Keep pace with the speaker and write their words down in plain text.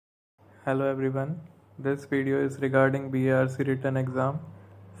Hello everyone, this video is regarding BARC written exam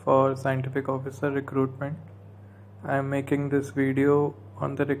for Scientific Officer Recruitment. I am making this video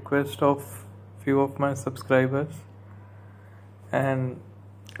on the request of few of my subscribers, and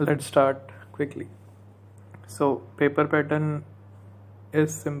let's start quickly. So paper pattern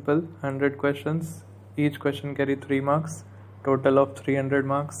is simple, 100 questions, each question carry 3 marks, total of 300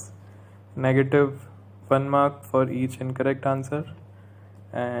 marks, negative 1 mark for each incorrect answer.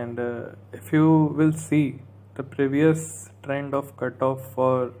 And if you will see the previous trend of cutoff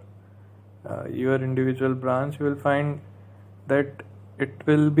for your individual branch, you will find that it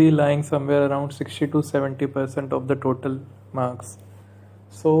will be lying somewhere around 60 to 70% of the total marks.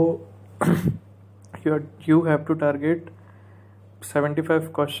 So you have to target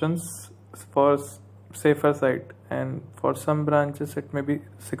 75 questions for safer side, and for some branches it may be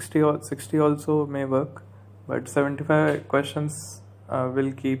 60 or 60 also may work, but 75 questions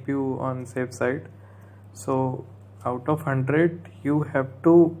will keep you on safe side. So out of 100 you have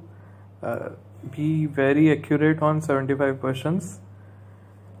to be very accurate on 75 questions,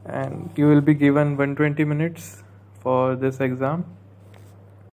 and you will be given 120 minutes for this exam.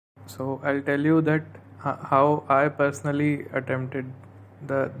 So I'll tell you that how I personally attempted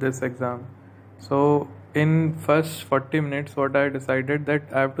this exam. So in first 40 minutes what I decided that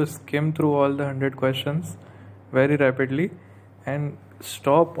I have to skim through all the 100 questions very rapidly and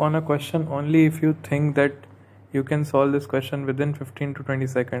stop on a question only if you think that you can solve this question within 15 to 20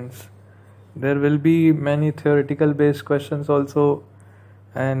 seconds. There will be many theoretical based questions also,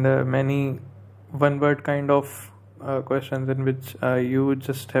 and many one word kind of questions in which you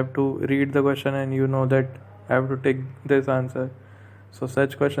just have to read the question and you know that I have to take this answer. So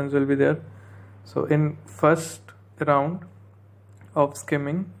such questions will be there. So in first round of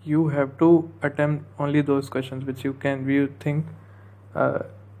skimming you have to attempt only those questions which you think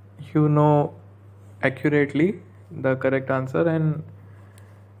you know accurately the correct answer, and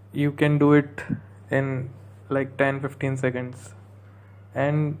you can do it in like 10-15 seconds,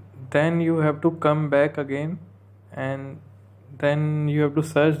 and then you have to come back again and then you have to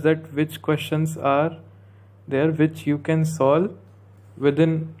search that which questions are there which you can solve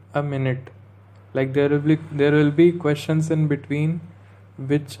within a minute. Like there will be questions in between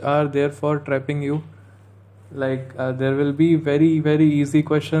which are there for trapping you. Like there will be very easy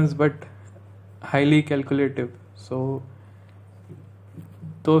questions but highly calculative. So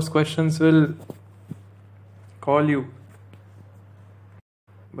those questions will call you,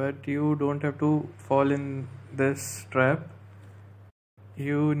 but you don't have to fall in this trap.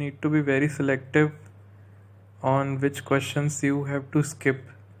 You need to be very selective on which questions you have to skip,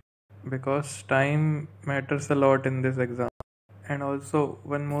 because time matters a lot in this exam. And also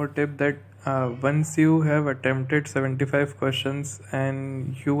one more tip, that once you have attempted 75 questions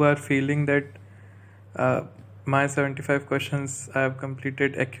and you are feeling that my 75 questions I have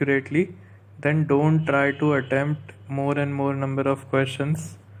completed accurately, then don't try to attempt more and more number of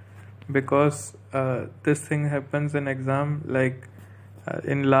questions, because this thing happens in exam. Like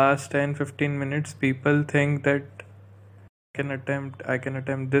in last 10-15 minutes people think that I can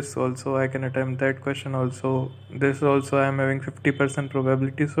attempt this also, I can attempt that question also, this also I am having 50%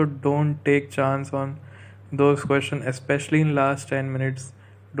 probability. So don't take chance on those questions, especially in last 10 minutes.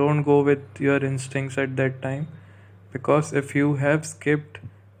 Don't go with your instincts at that time, because if you have skipped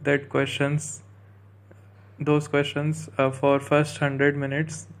those questions for first 100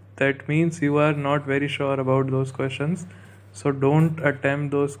 minutes, that means you are not very sure about those questions. So don't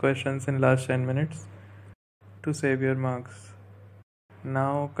attempt those questions in last 10 minutes to save your marks.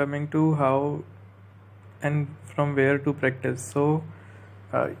 Now coming to how and from where to practice. So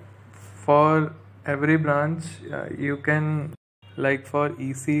for every branch you can, like for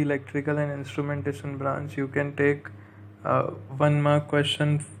EC, electrical and instrumentation branch, you can take 1 mark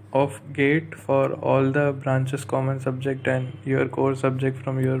question of GATE for all the branches common subject and your core subject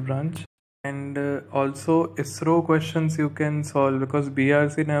from your branch. And also ISRO questions you can solve, because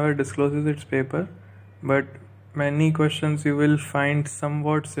BRC never discloses its paper, but many questions you will find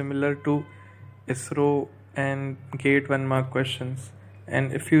somewhat similar to ISRO and GATE 1 mark questions.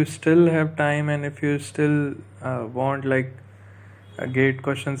 And if you still have time and if you still want like GATE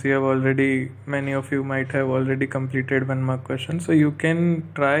questions, many of you might have already completed 1 mark questions, so you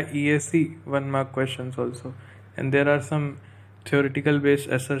can try ESE 1 mark questions also. And there are some theoretical based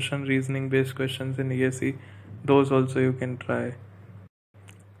assertion reasoning based questions in ESE, those also you can try.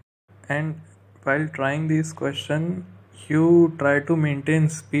 And while trying these questions, you try to maintain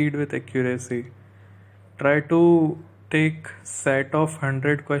speed with accuracy. Try to take set of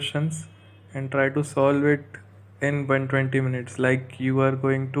 100 questions and try to solve it in 120 minutes like you are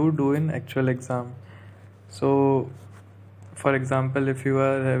going to do in actual exam. So for example, if you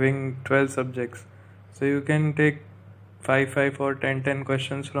are having 12 subjects, so you can take 5 or 10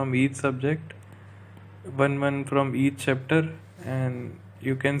 questions from each subject, one from each chapter, and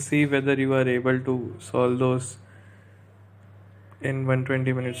you can see whether you are able to solve those in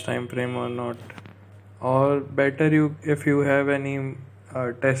 120 minutes time frame or not. Or better, you if you have any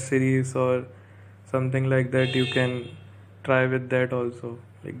test series or something like that, you can try with that also.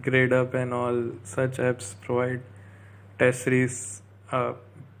 Like GradeUp and all such apps provide test series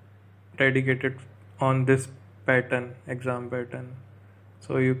dedicated on this exam pattern.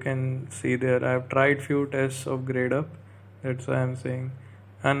 So you can see there. I have tried few tests of GradeUp, that's why I'm saying.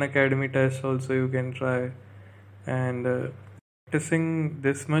 Unacademy tests also you can try, and practicing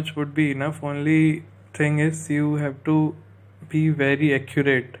this much would be enough. Only thing is you have to be very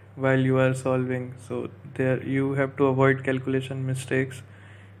accurate while you are solving. So there you have to avoid calculation mistakes.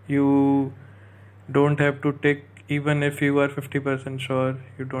 You don't have to take, even if you are 50% sure,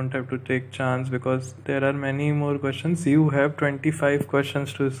 you don't have to take chance, because there are many more questions. You have 25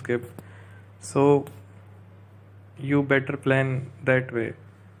 questions to skip, so you better plan that way.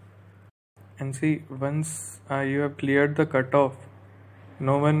 And see, once you have cleared the cutoff,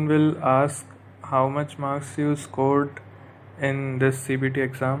 no one will ask how much marks you scored in this CBT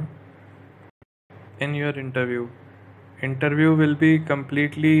exam in your interview. Interview will be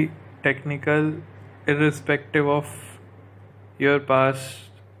completely technical, irrespective of your past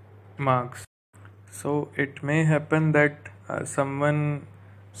marks. So it may happen that someone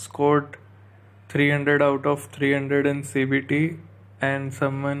scored 300 out of 300 in CBT, and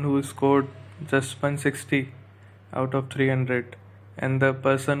someone who scored just 160 out of 300, and the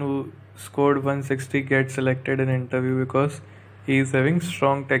person who scored 160 gets selected in interview because he is having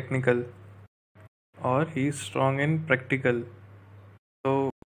strong technical or he is strong in practical. So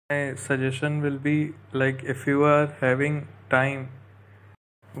my suggestion will be, like, if you are having time,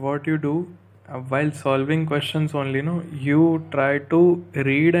 what you do while solving questions only, you try to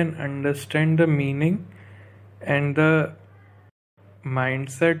read and understand the meaning and the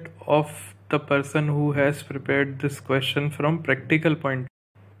mindset of the person who has prepared this question from practical point.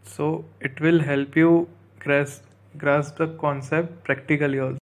 So it will help you grasp the concept practically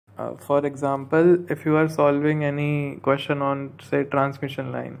also. For example, if you are solving any question on, say,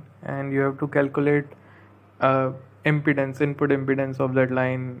 transmission line, and you have to calculate input impedance of that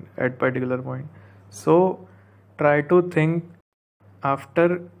line at particular point. So try to think,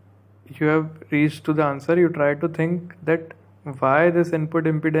 after you have reached to the answer, you try to think that why this input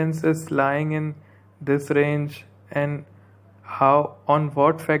impedance is lying in this range, and how, on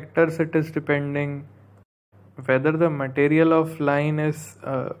what factors it is depending, whether the material of line is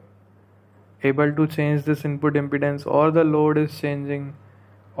able to change this input impedance, or the load is changing,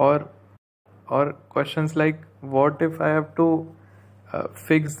 or questions like, what if I have to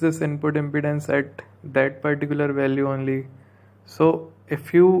fix this input impedance at that particular value only. So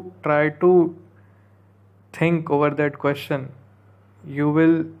if you try to think over that question, you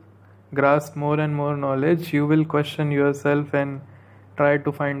will grasp more and more knowledge. You will question yourself and try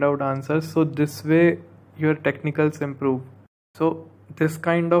to find out answers. So this way your technicals improve. So this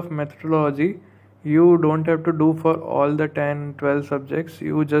kind of methodology you don't have to do for all the 10-12 subjects.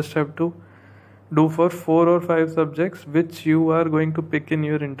 You just have to do for 4 or 5 subjects which you are going to pick in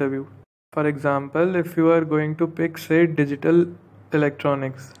your interview. For example, if you are going to pick, say, digital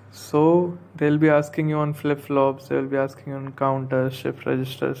electronics, so they'll be asking you on flip-flops, they'll be asking you on counters, shift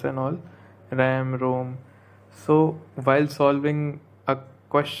registers and all, RAM, ROM. So while solving a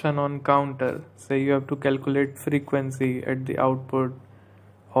question on counter, say you have to calculate frequency at the output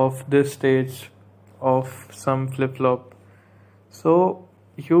of this stage of some flip-flop. So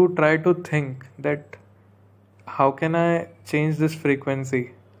you try to think that how can I change this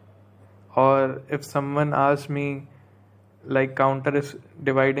frequency? Or if someone asks me, like, counter is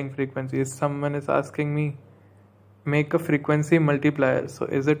dividing frequencies, someone is asking me, make a frequency multiplier, so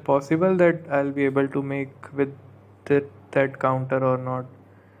is it possible that I'll be able to make with that counter or not?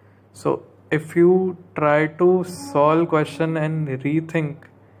 So if you try to solve question and rethink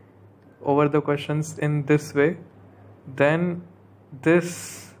over the questions in this way, then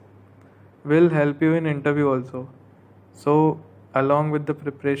this will help you in interview also. So along with the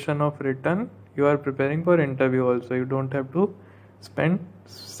preparation of written, you are preparing for interview also. You don't have to spend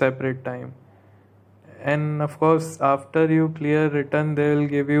separate time. And of course, after you clear written, they will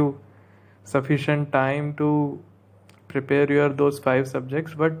give you sufficient time to prepare those 5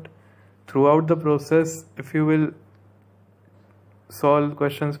 subjects. But throughout the process, if you will solve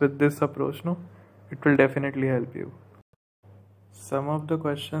questions with this approach, it will definitely help you. Some of the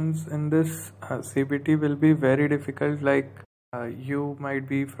questions in this CBT will be very difficult, like you might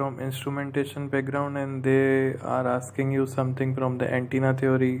be from instrumentation background and they are asking you something from the antenna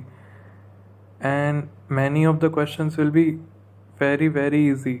theory, and many of the questions will be very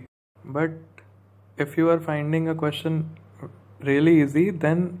easy. But if you are finding a question really easy,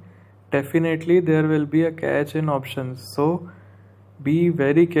 then definitely there will be a catch in options. So be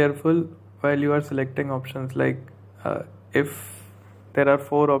very careful while you are selecting options. Like if there are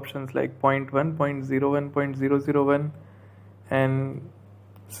 4 options like 0.1, 0.01, 0.001 and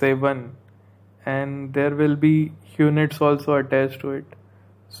say 1, and there will be units also attached to it.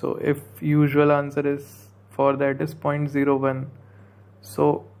 So if usual answer is for that is 0.01,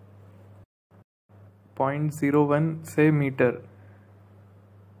 so 0.01 say meter,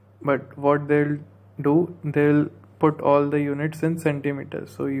 but what they'll do, they'll put all the units in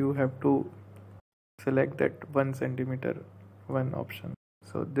centimeters, so you have to select that 1 centimeter, one option.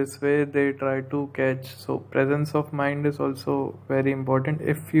 So this way they try to catch. So presence of mind is also very important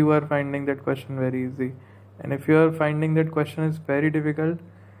if you are finding that question very easy, and if you are finding that question is very difficult,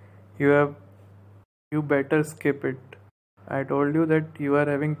 you better skip it. I told you that you are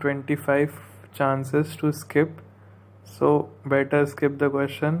having 25 chances to skip, so better skip the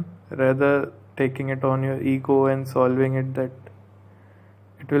question rather taking it on your ego and solving it. That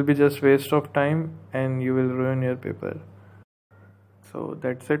it will be just waste of time and you will ruin your paper. So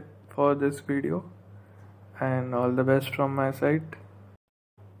that's it for this video, and all the best from my side.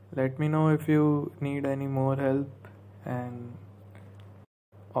 Let me know if you need any more help, and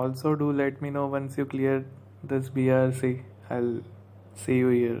also do let me know once you clear this BRC. I'll see you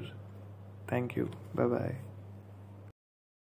here. Thank you. Bye bye.